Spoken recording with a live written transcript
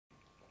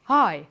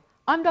Hi,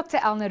 I'm Dr.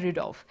 Elna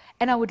Rudolph,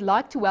 and I would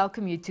like to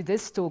welcome you to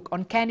this talk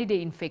on Candida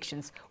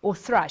infections, or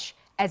thrush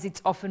as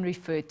it's often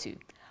referred to.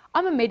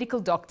 I'm a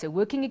medical doctor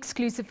working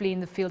exclusively in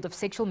the field of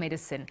sexual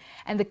medicine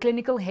and the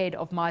clinical head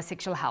of My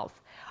Sexual Health.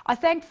 I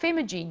thank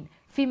Femagene,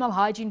 female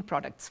hygiene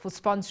products, for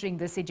sponsoring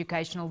this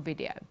educational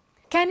video.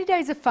 Candida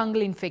is a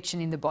fungal infection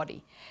in the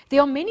body.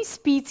 There are many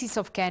species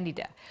of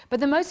Candida, but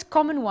the most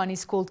common one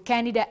is called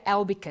Candida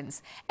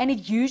albicans, and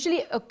it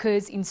usually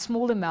occurs in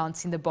small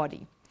amounts in the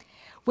body.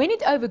 When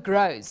it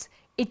overgrows,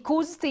 it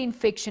causes the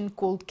infection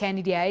called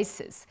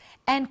candidiasis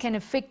and can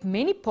affect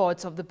many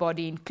parts of the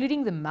body,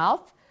 including the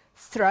mouth,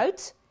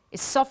 throat,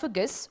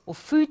 esophagus or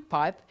food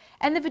pipe,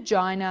 and the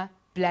vagina,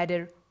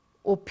 bladder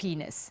or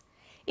penis.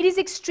 It is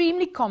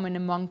extremely common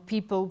among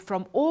people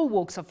from all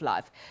walks of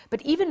life,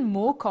 but even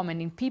more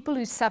common in people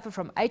who suffer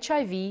from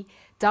HIV,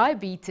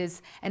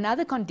 diabetes, and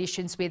other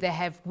conditions where they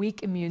have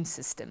weak immune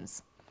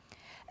systems.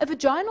 A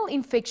vaginal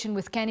infection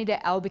with Candida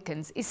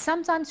albicans is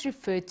sometimes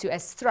referred to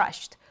as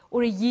thrush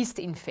or a yeast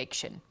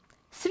infection.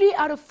 3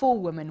 out of 4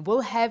 women will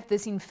have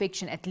this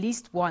infection at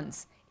least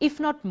once, if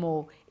not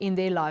more, in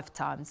their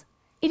lifetimes.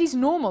 It is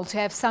normal to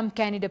have some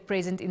Candida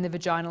present in the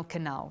vaginal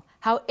canal.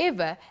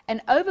 However,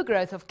 an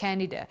overgrowth of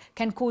Candida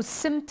can cause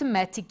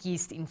symptomatic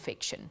yeast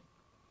infection.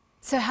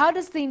 So how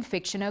does the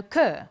infection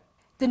occur?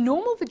 The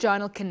normal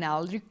vaginal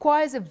canal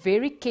requires a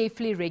very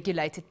carefully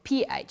regulated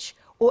pH,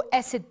 or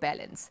acid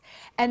balance,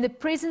 and the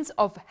presence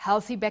of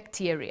healthy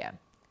bacteria.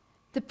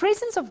 The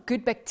presence of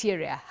good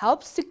bacteria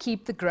helps to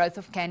keep the growth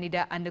of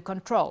Candida under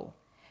control.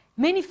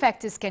 Many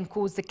factors can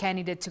cause the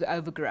Candida to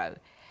overgrow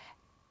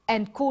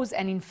and cause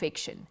an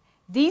infection.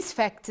 These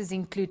factors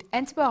include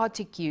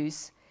antibiotic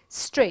use,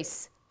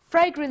 stress,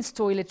 fragrance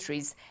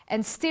toiletries,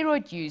 and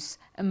steroid use,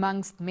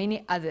 amongst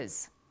many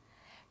others.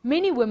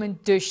 Many women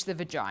douche the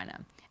vagina,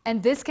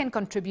 and this can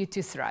contribute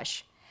to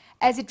thrush,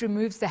 as it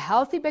removes the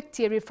healthy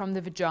bacteria from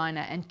the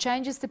vagina and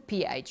changes the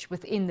pH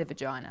within the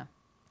vagina.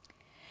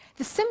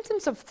 The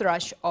symptoms of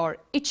thrush are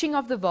itching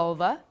of the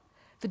vulva,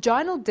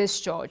 vaginal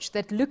discharge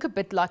that look a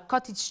bit like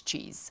cottage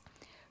cheese,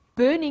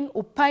 burning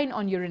or pain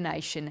on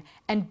urination,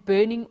 and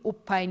burning or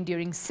pain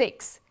during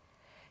sex.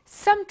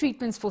 Some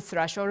treatments for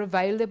thrush are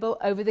available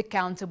over the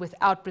counter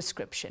without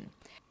prescription.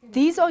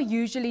 These are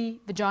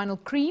usually vaginal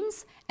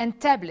creams and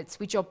tablets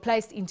which are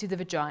placed into the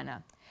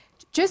vagina.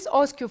 Just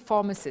ask your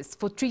pharmacist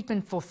for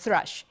treatment for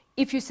thrush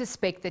if you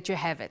suspect that you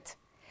have it.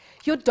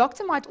 Your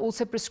doctor might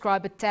also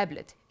prescribe a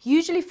tablet,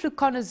 usually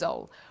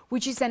fluconazole,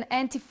 which is an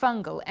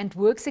antifungal and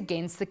works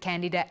against the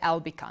Candida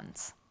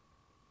albicans.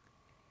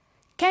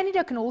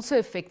 Candida can also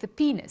affect the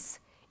penis.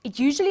 It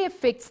usually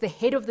affects the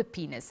head of the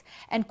penis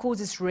and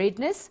causes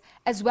redness,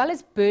 as well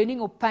as burning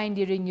or pain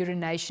during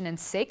urination and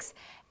sex,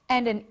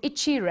 and an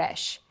itchy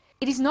rash.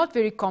 It is not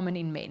very common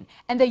in men,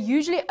 and they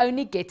usually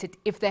only get it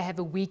if they have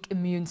a weak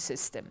immune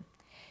system.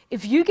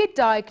 If you get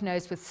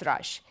diagnosed with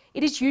thrush,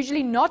 it is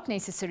usually not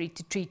necessary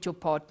to treat your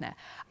partner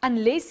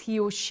unless he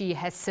or she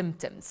has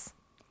symptoms.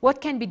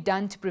 What can be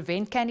done to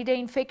prevent Candida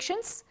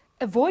infections?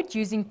 Avoid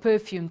using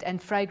perfumed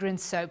and fragrant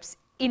soaps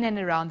in and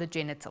around the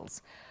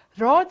genitals.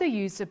 Rather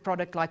use a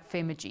product like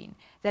Femagene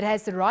that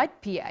has the right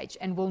pH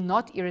and will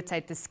not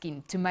irritate the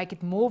skin to make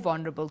it more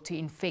vulnerable to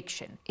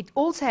infection. It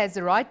also has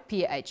the right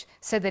pH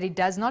so that it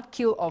does not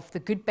kill off the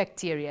good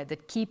bacteria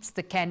that keeps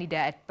the Candida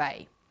at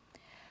bay.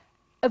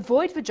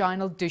 Avoid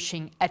vaginal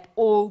douching at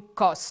all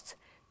costs.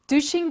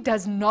 Douching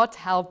does not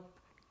help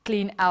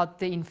clean out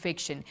the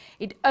infection.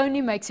 It only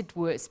makes it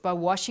worse by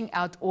washing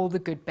out all the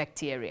good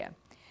bacteria.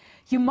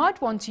 You might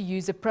want to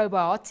use a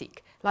probiotic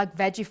like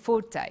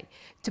Vagiforte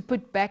to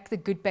put back the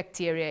good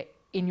bacteria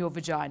in your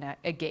vagina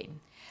again.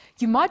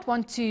 You might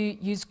want to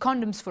use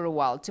condoms for a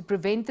while to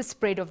prevent the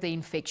spread of the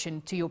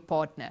infection to your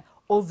partner,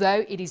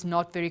 although it is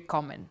not very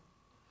common.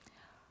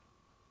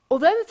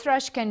 Although the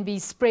thrush can be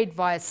spread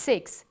via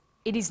sex,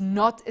 it is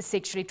not a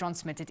sexually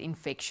transmitted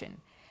infection,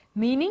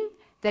 meaning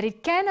that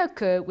it can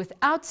occur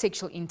without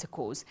sexual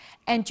intercourse,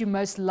 and you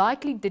most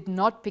likely did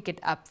not pick it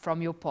up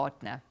from your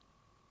partner.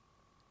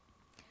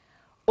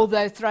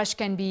 Although thrush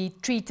can be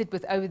treated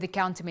with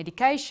over-the-counter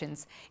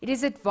medications, it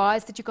is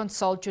advised that you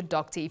consult your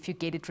doctor if you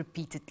get it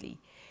repeatedly.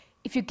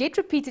 If you get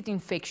repeated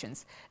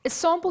infections, a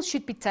sample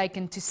should be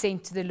taken to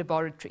send to the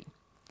laboratory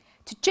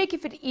to check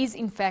if it is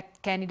in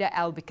fact Candida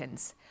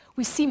albicans.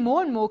 We see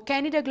more and more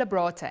Candida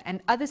glabrata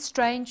and other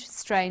strange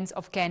strains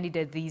of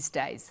Candida these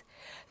days.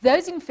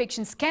 Those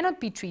infections cannot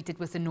be treated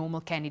with the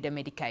normal Candida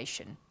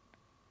medication.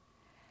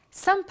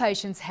 Some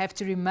patients have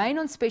to remain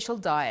on special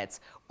diets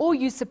or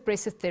use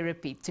suppressive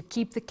therapy to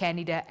keep the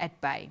Candida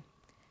at bay.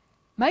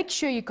 Make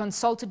sure you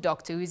consult a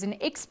doctor who is an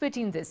expert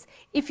in this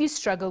if you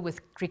struggle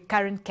with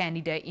recurrent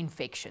Candida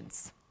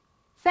infections.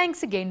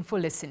 Thanks again for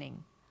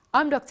listening.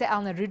 I'm Dr.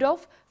 Elna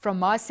Rudolph from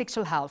My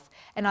Sexual Health,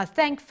 and I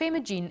thank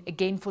Femagene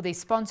again for their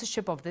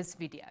sponsorship of this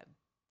video.